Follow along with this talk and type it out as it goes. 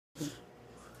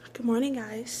Good morning,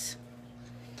 guys.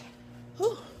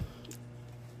 Whew.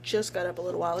 Just got up a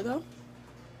little while ago,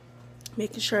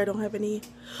 making sure I don't have any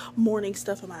morning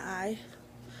stuff in my eye.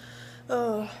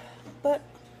 But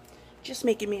just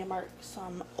making me and Mark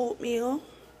some oatmeal,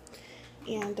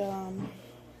 and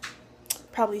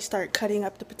probably start cutting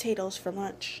up the potatoes for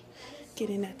lunch,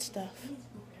 getting that stuff.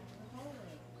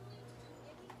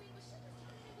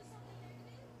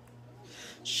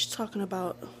 She's talking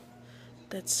about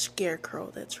that scarecrow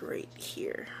that's right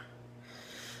here.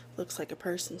 Looks like a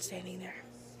person standing there.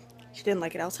 She didn't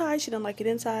like it outside. She didn't like it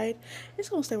inside. It's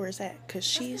gonna stay where it's at because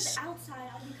she's outside.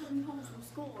 I'd be coming home from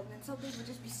school, and then somebody would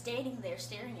just be standing there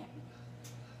staring at me.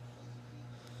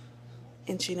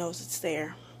 And she knows it's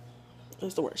there. It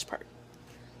was the worst part.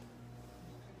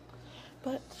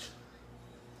 But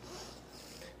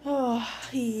oh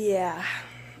yeah,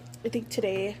 I think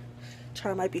today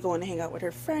Char might be going to hang out with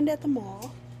her friend at the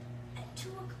mall. At 2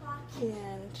 o'clock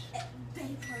And at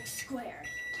Bay Park Square.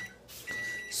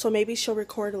 So maybe she'll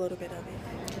record a little bit of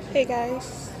it. Hey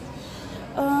guys.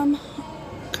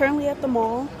 Currently at the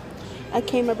mall. I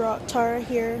came and brought Tara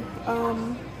here.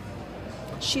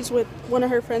 She's with one of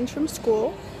her friends from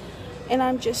school. And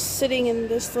I'm just sitting in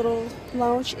this little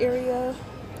lounge area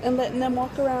and letting them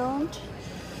walk around.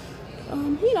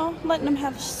 You know, letting them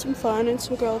have some fun and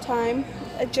some girl time.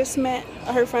 I just met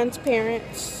her friend's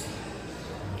parents.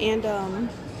 And,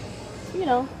 you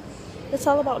know, it's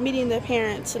all about meeting their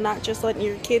parents and not just letting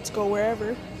your kids go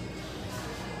wherever.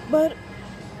 But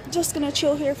just gonna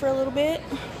chill here for a little bit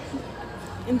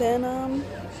and then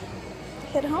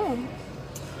head home.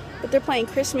 But they're playing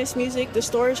Christmas music. The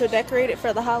stores are decorated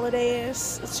for the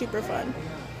holidays. It's super fun.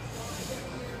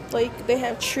 Like, they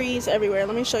have trees everywhere.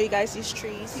 Let me show you guys these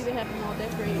trees. See, they have them all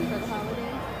decorated for the holiday.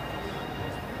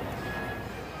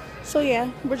 So yeah,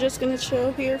 we're just gonna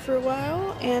chill here for a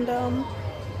while and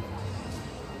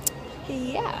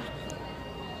yeah,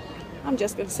 I'm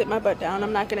just gonna sit my butt down.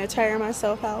 I'm not gonna tire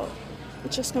myself out. I'm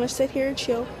just gonna sit here and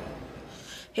chill.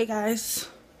 Hey guys.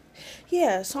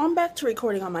 Yeah, so I'm back to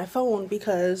recording on my phone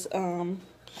because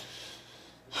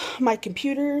my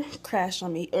computer crashed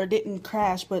on me, or didn't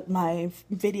crash, but my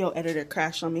video editor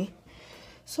crashed on me.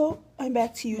 So I'm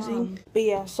back to using but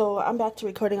yeah, so I'm back to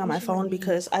recording on my phone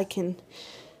because I can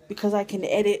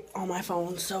edit on my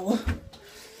phone. So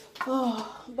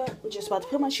but I'm just about to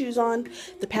put my shoes on.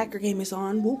 The Packer game is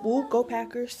on. Whoop whoop, go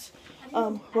Packers.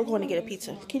 We're going to get a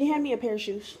pizza. Can you hand me a pair of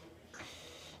shoes?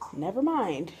 Never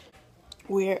mind.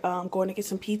 We're going to get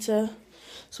some pizza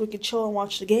so we can chill and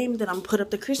watch the game. Then I'm put up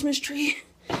the Christmas tree.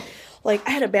 Like,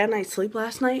 I had a bad night's sleep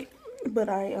last night, but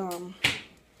I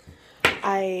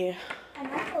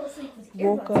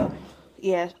woke up.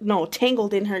 Yeah, no,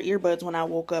 tangled in her earbuds when I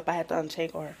woke up. I had to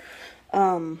untangle her.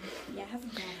 Yeah, have a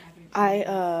bad habit.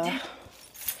 I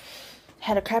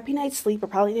had a crappy night's sleep. I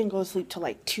probably didn't go to sleep till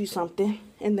like 2 something,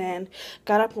 and then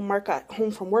got up when Mark got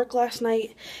home from work last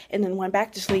night, and then went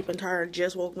back to sleep, and Tara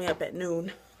just woke me up at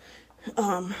noon.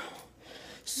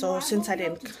 So since I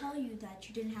didn't to tell you that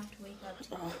you didn't have to wake up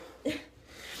to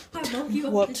I woke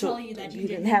you up to tell you that you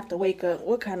didn't have to wake up.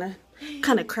 What kind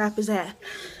of crap is that?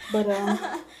 But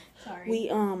sorry. We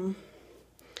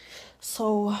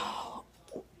so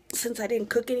since I didn't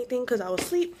cook anything because I was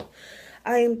asleep,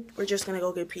 we're just gonna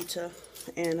go get pizza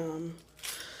and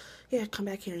yeah, come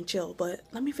back here and chill. But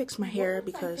let me fix my hair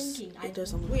because it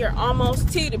doesn't look. We are almost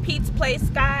to the pizza place,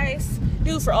 guys.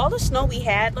 Dude, for all the snow we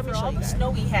had, let me show you. For all the snow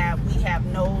we have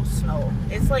no snow.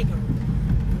 It's like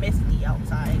misty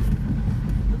outside.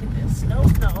 Look at this, no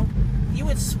snow. You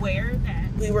would swear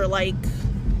that we were like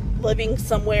living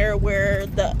somewhere where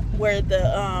the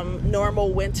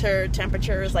normal winter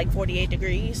temperature is like 48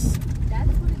 degrees. That's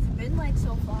what it's been like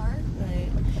so far. Right.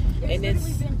 And it's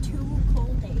been 2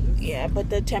 cold days. Yeah,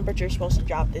 but the temperature is supposed to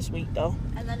drop this week though.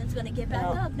 And then it's gonna get back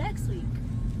up next week.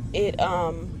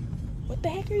 What the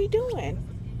heck are you doing?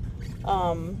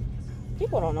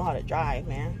 People don't know how to drive,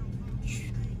 man.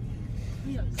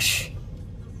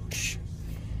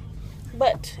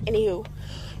 But anywho,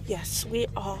 yes, we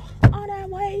are on our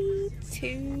way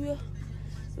to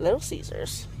Little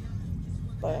Caesars.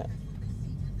 But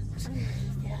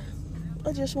yeah,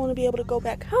 I just want to be able to go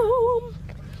back home.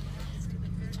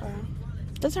 Sorry.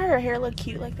 Doesn't her hair look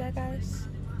cute like that, guys?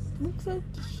 It looks so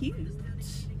cute.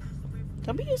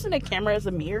 Don't be using the camera as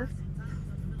a mirror.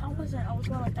 I was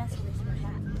going like that's the reason for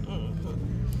that.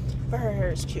 But her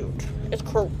hair is cute. It's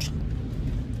cute.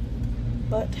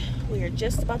 But we are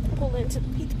just about to pull into the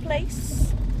pizza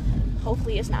place.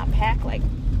 Hopefully it's not packed like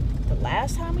the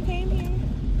last time we came here.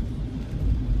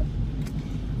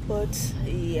 But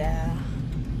yeah.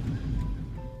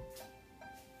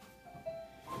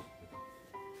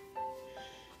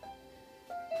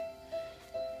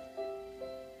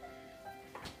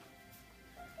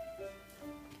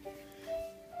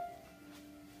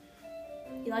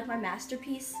 You like my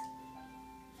masterpiece?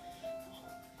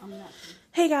 I'm not.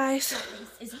 Hey guys.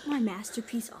 Isn't my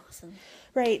masterpiece awesome?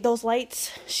 Right, those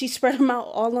lights, she spread them out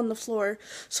all on the floor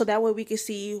so that way we can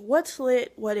see what's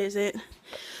lit, what is it.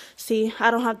 See, I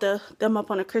don't have them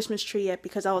up on a Christmas tree yet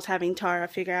because I was having Tara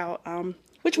figure out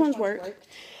which ones work.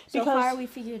 So far we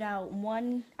figured out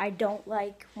one I don't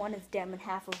like, one is dim, and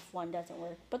half of one doesn't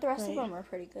work. But the rest of them are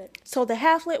pretty good. So the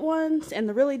half lit ones and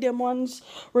the really dim ones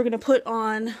we're going to put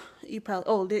on, you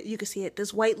can see it,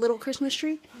 this white little Christmas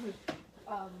tree.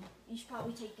 You should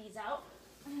probably take these out.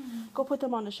 Go put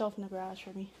them on the shelf in the garage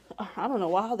for me. I don't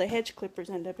know how the hedge clippers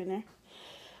end up in there.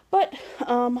 But,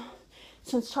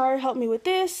 since Tara helped me with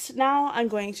this, now I'm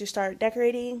going to start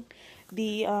decorating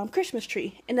the Christmas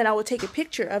tree. And then I will take a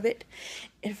picture of it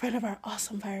in front of our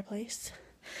awesome fireplace.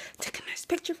 Take a nice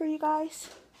picture for you guys.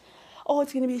 Oh,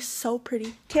 it's going to be so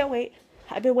pretty. Can't wait.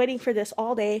 I've been waiting for this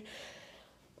all day.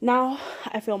 Now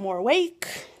I feel more awake,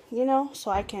 you know,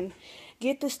 so I can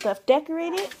get this stuff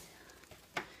decorated.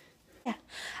 Yeah,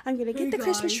 I'm going to get the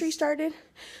Christmas tree started.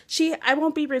 I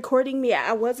won't be recording me.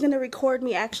 I was going to record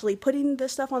me actually putting the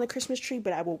stuff on the Christmas tree,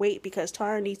 but I will wait because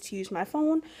Tara needs to use my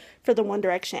phone for the One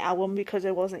Direction album because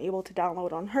it wasn't able to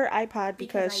download on her iPod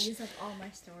because I used up all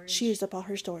my storage. She used up all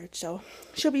her storage. So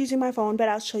she'll be using my phone, but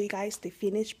I'll show you guys the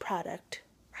finished product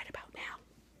right about now.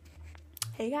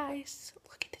 Hey guys,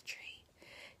 look at the tree.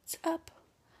 It's up.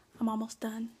 I'm almost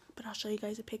done, but I'll show you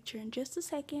guys a picture in just a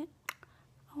second.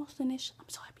 Almost finished. I'm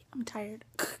so happy. I'm tired.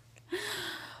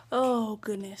 Oh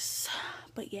goodness.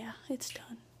 But yeah, it's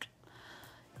done.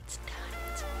 It's done.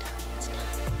 It's done. It's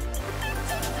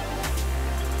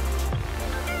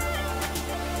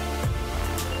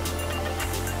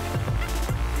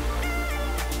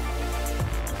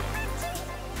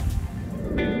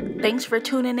done. Thanks for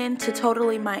tuning in to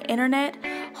Totally My Internet.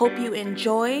 Hope you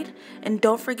enjoyed. And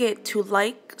don't forget to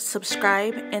like,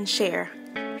 subscribe, and share.